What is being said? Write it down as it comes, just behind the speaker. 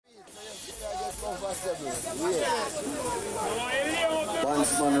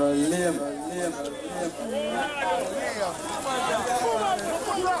Once man will live.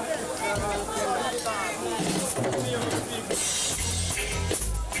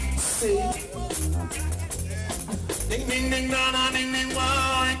 See? Ding ding ding na na ding ding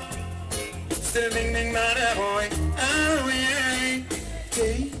boy. Still ding ding na da boy. Oh yeah.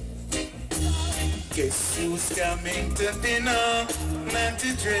 Hey. Guess who's coming to dinner? Natty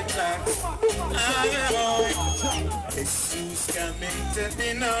dreadlocks. Ah boy. Guess who's coming to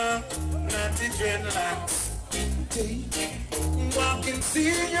dinner? Natty dreadlocks. Hey. Walk and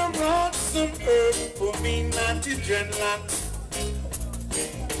see you brought some herb for me, natty dreadlocks.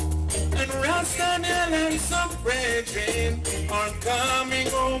 And Rastanel and some brethren are coming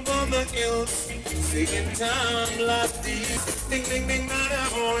over the hills, singing Tom Lofty, ding ding ding, not a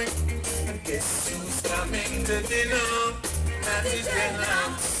boy. Guess who's coming to dinner? Natty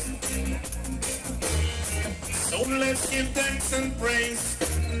dreadlocks. So let's give thanks and praise,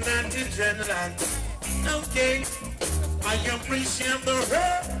 natty dreadlocks. Okay, I appreciate the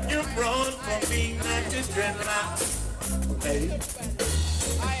hurt you brought for me, natty dreadlocks. Hey.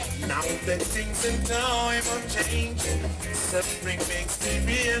 Now that things in time are changing, suffering makes me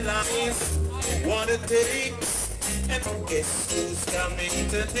realize what it takes. And guess who's coming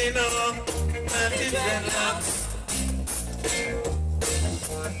to dinner? Natty dreadlocks.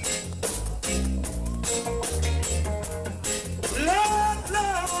 Lord,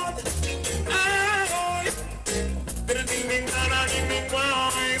 Lord, ding ding da ding ding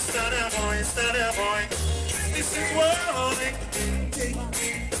boy, stutter boy. This is why.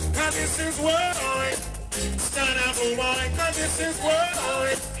 Cause this is why. Stand up, boy, cause this is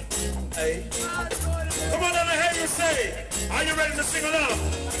why. Hey. Come on, let me hear you say. Are you ready to sing along?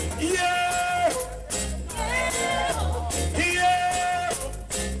 Yeah! Yeah!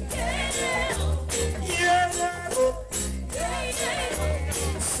 Yeah!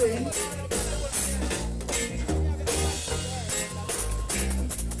 Sing.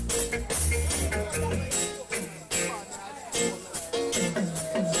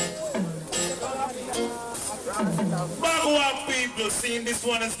 Bagua people, seeing this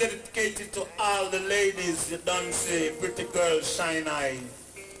one is dedicated to all the ladies. You don't say, pretty girl, shine eye.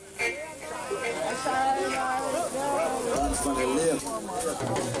 That's gonna live.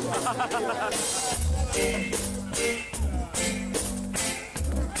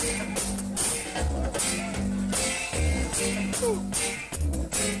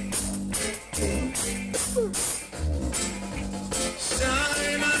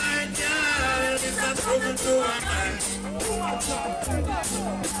 Shine eye, girl, it's not broken to a man.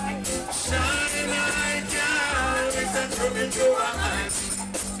 Shine eye, girl, it's not broken to a man.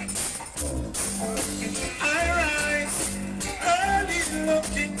 I rise early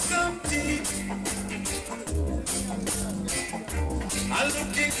looking so deep. I'm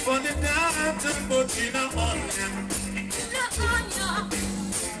looking for the doctor, but you know on him.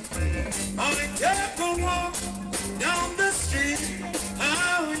 I take a walk down the street,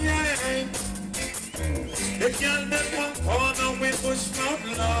 oh yeah. The girl that one corner with bush mouth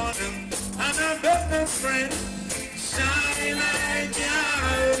Lord, and her best friend. Shine like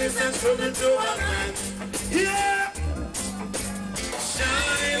girl, is a trouble to a man. Yeah.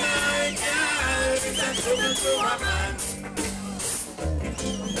 Shine like girl, is a trouble to a man.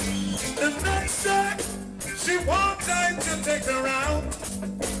 The next day, she wants I to take her out.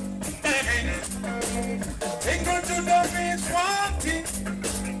 Take her to the beach wanting,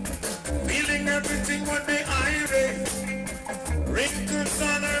 feeling everything when they irate. Wrinkles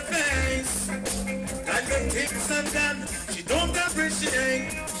on her face, like the tips and that she don't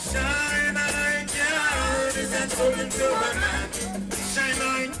appreciate. Shine like girl, is that talking to a man? Shine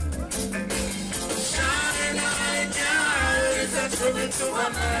like girl, is that talking to a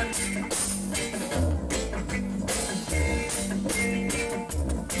man?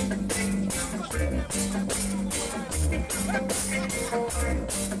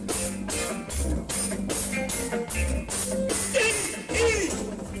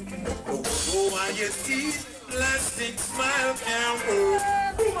 Don't show why your teeth, plastic smile can't work.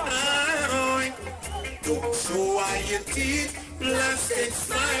 Don't show why your teeth, plastic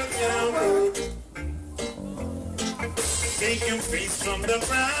smile can't work. Take your face from the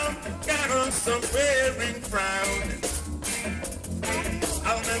ground, got on some wearing frown.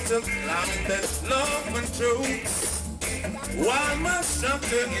 I'm not a clown that's love and truth. Why must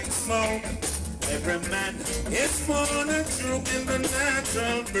shelter in smoke? Every man is born a true in the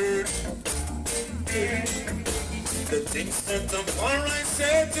natural birth. The things that the more I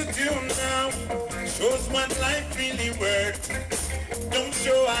say to do now shows what life really worth. Don't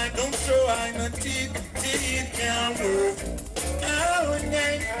show I no teeth can't work. Oh,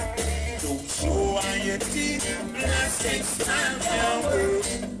 yeah. Don't show I your teeth, plastic smile can't work.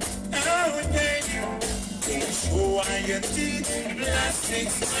 Oh, yeah. Don't show I your teeth, plastic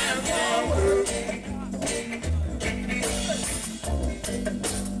smile can't work.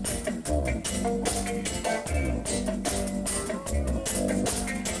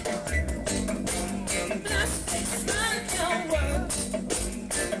 Plastic smile can't work.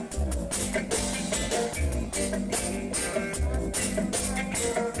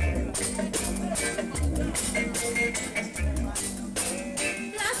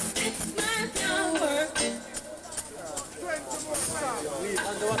 Plastic smile can't work.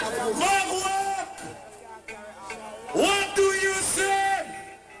 What do you say?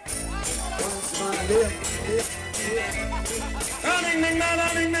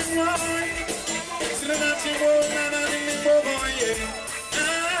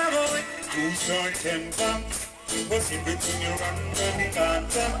 Too short temper, was everything you run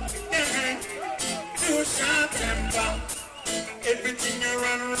canter. Too short temper, everything you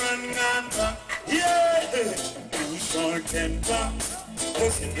run canter. Yeah, too short temper,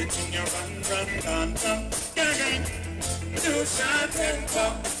 was everything you run canter. Too short temper,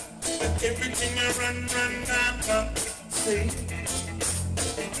 everything you run canter. See,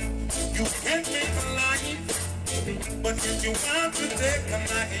 you can't make a life, but if you want to take a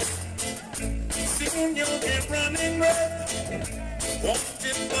life, soon you'll be running red,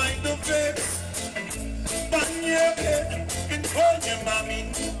 wanted by the bed, bang your head, and call your mommy,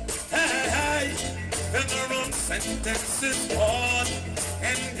 hey, and the wrong sentences hard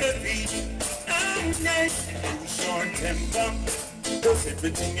and heavy, I'm nice, too short temper, cause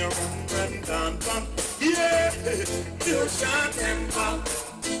everything you run canter, yeah, too short temper,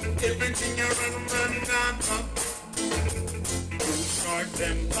 everything you run canter, too short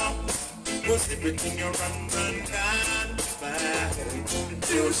temper. Was everything you run back.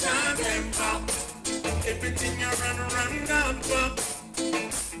 Too short temper. Everything you run back.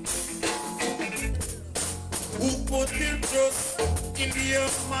 Who put their trust in the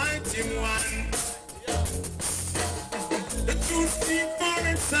Almighty One? The truth speaks for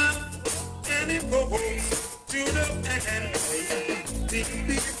itself, and it goes to the end. Think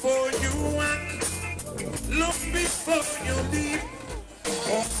before you act. Look before you leave.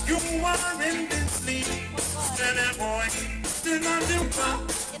 You are in this sleep, stand up, boy, stand on the back.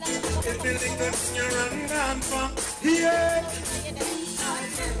 Everything that's your run for, yeah.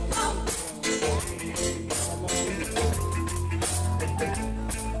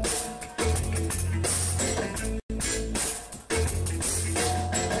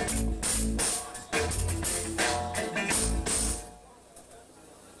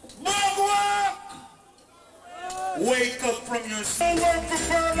 Wake up from your soul, work for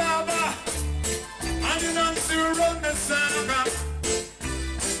Pearl Harbor, and you don't see run the saga.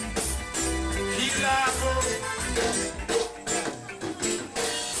 Kilago,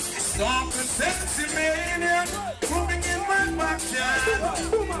 StaIk of Sensimilla, moving in my backyard. I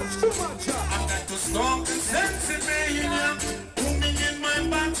got to StaIk of Sensimilla, moving in my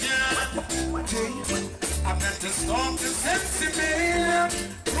backyard. I got to StaIk of Sensimilla,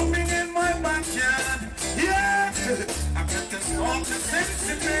 moving in my backyard. Yeah, I got to StaIk of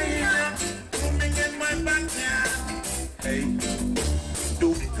Sensimilla, moving in my backyard. Hey,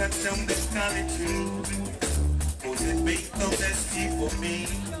 don't cut down the college tree, cause it makes no destiny for me.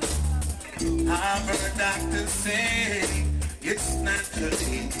 I've heard doctors say it's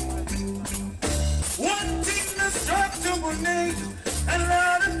naturally. One thing the structure will need, a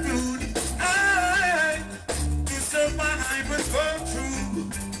lot of food. To survive and go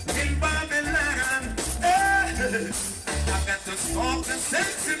through in Babylon. I got to StaIk of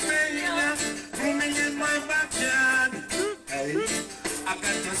Sensimilla, rooming in my backyard. Hey, I got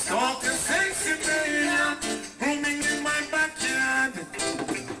to StaIk of Sensimilla, rooming in my backyard.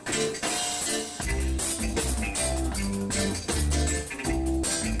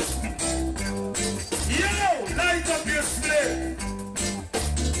 Yo, light up your split.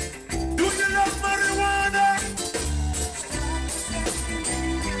 Do you love marijuana?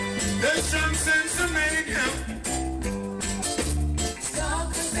 There's some sense to make him.